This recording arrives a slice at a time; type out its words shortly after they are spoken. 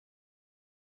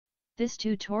This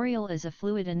tutorial is a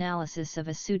fluid analysis of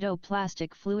a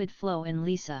pseudo-plastic fluid flow in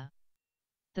Lisa.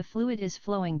 The fluid is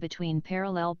flowing between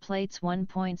parallel plates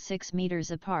 1.6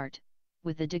 meters apart,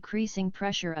 with a decreasing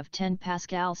pressure of 10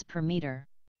 pascals per meter.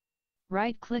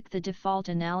 Right-click the default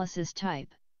analysis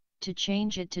type, to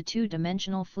change it to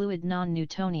two-dimensional fluid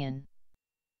non-Newtonian.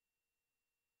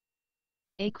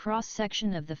 A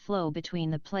cross-section of the flow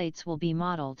between the plates will be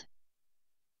modeled.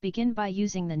 Begin by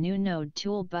using the New Node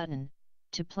tool button,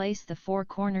 to place the four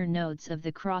corner nodes of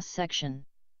the cross-section.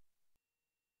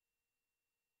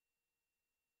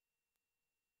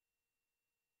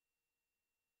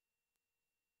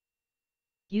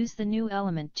 Use the New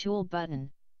Element tool button,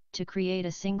 to create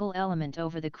a single element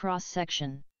over the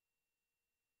cross-section.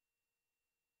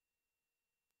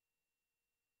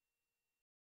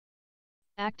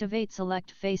 Activate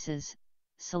Select Faces,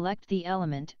 select the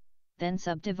element, then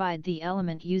subdivide the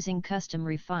element using Custom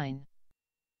Refine.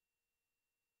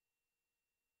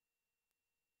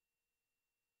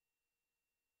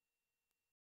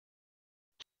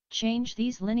 Change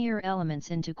these linear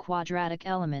elements into quadratic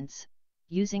elements,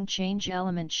 using Change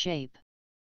Element Shape.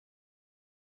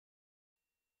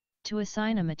 To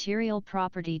assign a material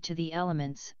property to the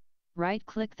elements,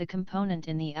 right-click the component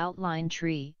in the outline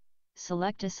tree,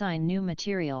 select Assign New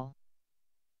Material.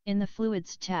 In the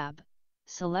Fluids tab,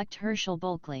 select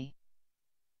Herschel-Bulkley.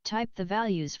 Type the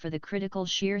values for the critical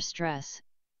shear stress,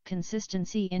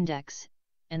 consistency index,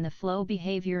 and the flow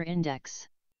behavior index.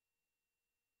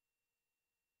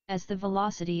 As the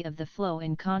velocity of the flow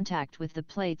in contact with the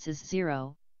plates is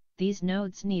zero, these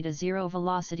nodes need a zero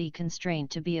velocity constraint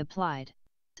to be applied.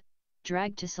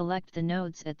 Drag to select the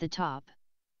nodes at the top.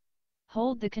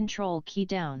 Hold the Control key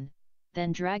down,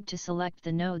 then drag to select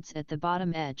the nodes at the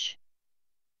bottom edge.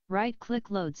 Right-click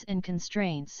Loads and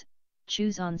Constraints,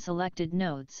 choose on selected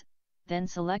nodes, then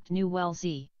select New Well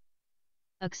Z.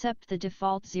 Accept the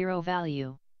default zero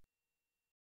value.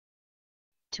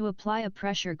 To apply a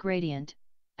pressure gradient,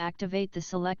 activate the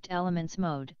Select Elements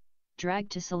mode,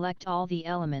 drag to select all the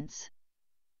elements.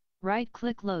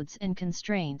 Right-click Loads and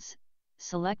Constraints,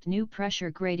 select New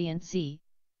Pressure Gradient Z,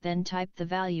 then type the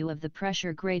value of the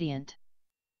pressure gradient.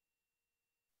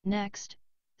 Next,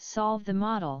 solve the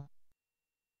model.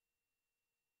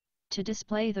 To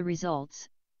display the results,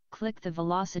 click the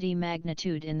velocity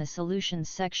magnitude in the Solutions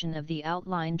section of the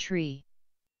outline tree.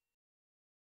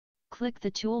 Click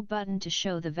the Tool button to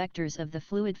show the vectors of the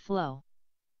fluid flow.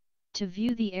 To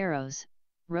view the arrows,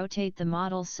 rotate the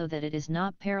model so that it is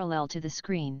not parallel to the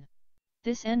screen.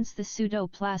 This ends the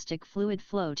pseudo-plastic fluid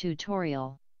flow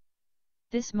tutorial.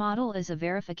 This model is a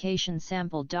verification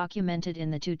sample documented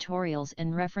in the tutorials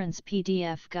and reference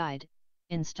PDF guide,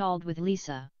 installed with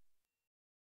Lisa.